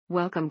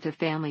Welcome to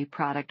Family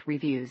Product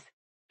Reviews.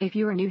 If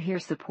you are new here,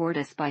 support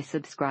us by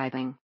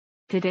subscribing.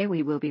 Today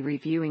we will be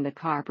reviewing the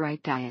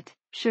CarbRite diet,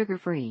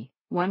 sugar-free,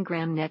 1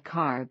 gram net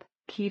carb,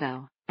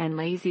 keto, and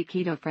lazy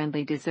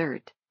keto-friendly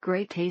dessert,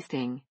 great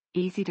tasting,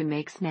 easy to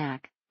make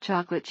snack,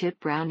 chocolate chip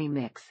brownie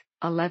mix,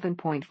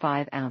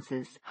 11.5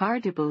 ounces.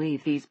 Hard to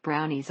believe these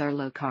brownies are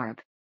low carb.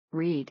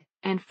 Read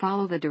and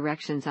follow the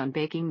directions on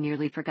baking.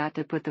 Nearly forgot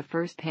to put the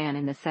first pan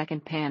in the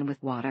second pan with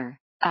water.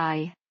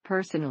 I,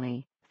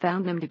 personally,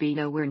 found them to be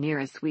nowhere near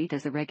as sweet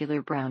as a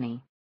regular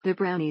brownie. The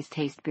brownies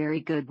taste very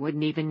good.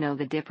 Wouldn't even know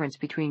the difference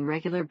between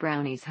regular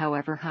brownies.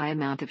 However, high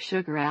amount of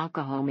sugar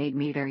alcohol made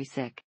me very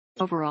sick.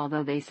 Overall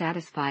though, they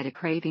satisfied a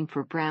craving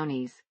for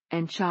brownies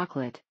and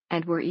chocolate,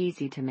 and were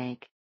easy to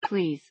make.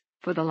 Please,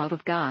 for the love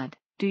of God,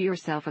 do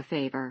yourself a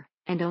favor,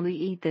 and only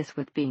eat this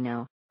with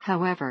vino.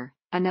 However,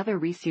 another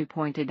review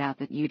pointed out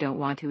that you don't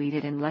want to eat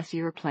it unless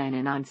you're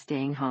planning on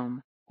staying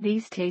home.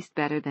 These taste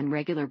better than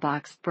regular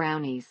boxed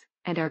brownies,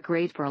 and are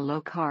great for a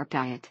low-carb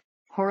diet.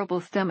 Horrible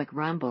stomach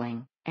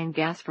rumbling, and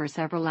gas for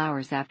several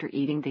hours after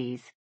eating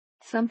these.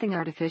 Something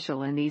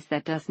artificial in these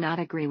that does not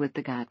agree with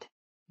the gut.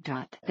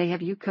 They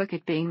have you cook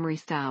it bain-marie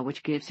style,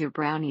 which gives your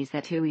brownies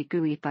that chewy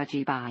gooey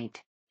fudgy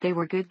bite. They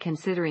were good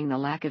considering the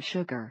lack of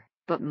sugar,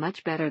 but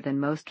much better than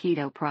most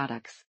keto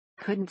products.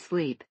 Couldn't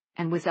sleep,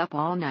 and was up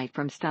all night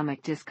from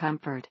stomach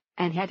discomfort,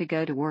 and had to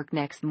go to work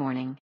next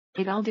morning.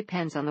 It all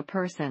depends on the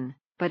person,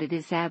 but it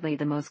is sadly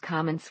the most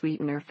common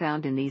sweetener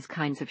found in these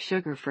kinds of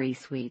sugar-free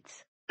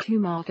sweets. To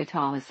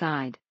maltitol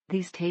aside,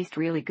 these taste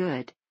really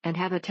good, and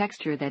have a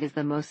texture that is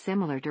the most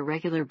similar to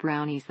regular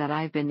brownies that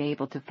I've been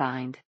able to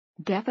find.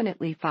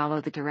 Definitely follow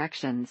the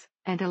directions,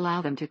 and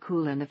allow them to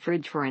cool in the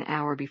fridge for an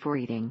hour before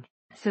eating.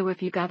 So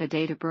if you got a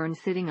day to burn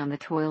sitting on the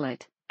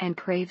toilet, and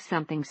crave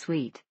something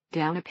sweet,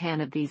 down a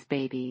pan of these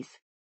babies.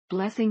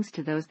 Blessings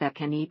to those that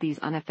can eat these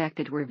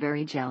unaffected. We're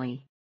very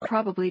jelly.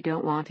 Probably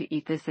don't want to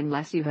eat this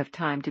unless you have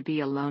time to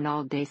be alone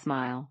all day.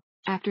 Smile.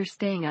 After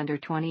staying under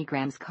 20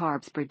 grams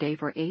carbs per day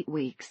for 8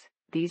 weeks,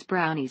 these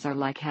brownies are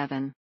like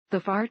heaven. The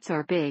farts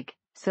are big,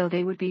 so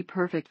they would be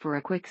perfect for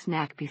a quick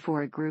snack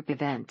before a group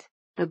event.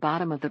 The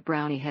bottom of the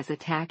brownie has a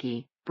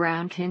tacky,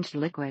 brown-tinged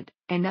liquid,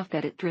 enough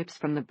that it drips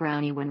from the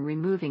brownie when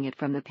removing it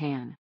from the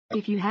pan.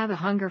 If you have a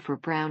hunger for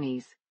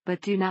brownies,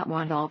 but do not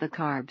want all the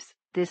carbs,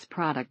 this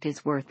product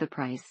is worth the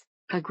price.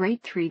 A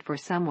great treat for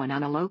someone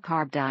on a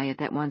low-carb diet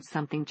that wants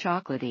something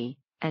chocolatey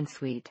and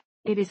sweet.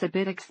 It is a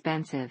bit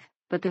expensive,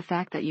 but the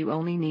fact that you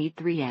only need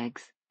 3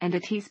 eggs and a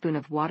teaspoon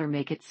of water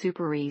make it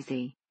super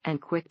easy and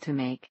quick to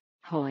make.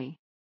 Holy.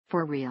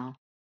 For real.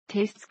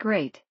 Tastes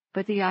great,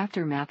 but the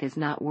aftermath is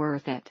not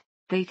worth it.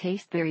 They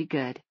taste very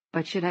good,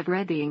 but should have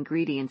read the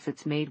ingredients.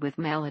 It's made with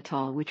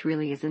maltitol, which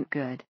really isn't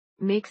good.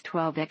 Makes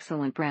 12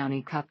 excellent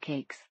brownie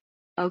cupcakes.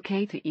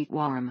 Okay to eat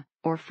warm,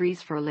 or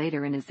freeze for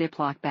later in a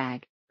Ziploc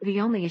bag. The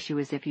only issue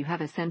is if you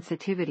have a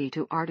sensitivity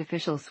to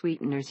artificial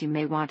sweeteners, you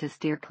may want to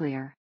steer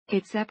clear.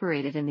 It's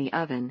separated in the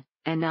oven,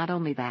 and not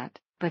only that,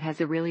 but has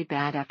a really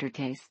bad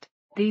aftertaste.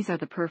 These are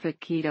the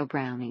perfect keto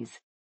brownies.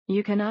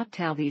 You cannot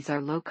tell these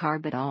are low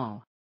carb at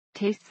all.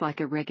 Tastes like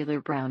a regular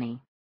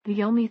brownie.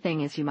 The only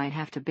thing is you might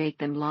have to bake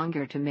them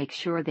longer to make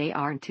sure they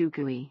aren't too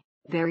gooey.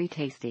 Very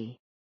tasty.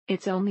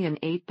 It's only an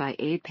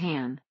 8x8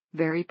 pan,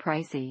 very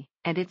pricey,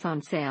 and it's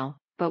on sale,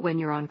 but when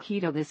you're on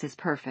keto this is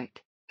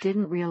perfect.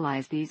 Didn't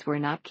realize these were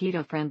not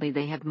keto-friendly.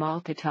 They have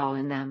maltitol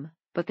in them,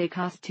 but they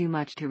cost too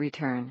much to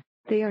return.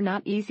 They are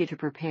not easy to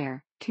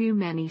prepare, too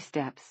many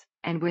steps,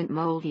 and went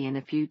moldy in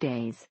a few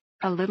days.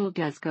 A little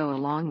does go a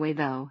long way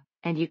though,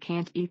 and you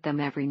can't eat them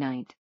every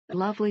night.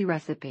 Lovely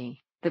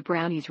recipe. The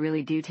brownies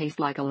really do taste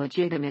like a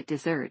legitimate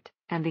dessert,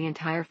 and the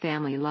entire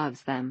family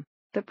loves them.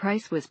 The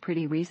price was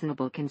pretty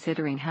reasonable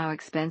considering how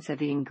expensive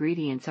the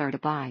ingredients are to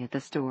buy at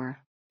the store.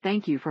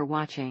 Thank you for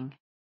watching.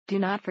 Do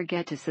not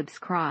forget to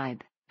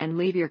subscribe and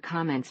leave your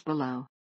comments below.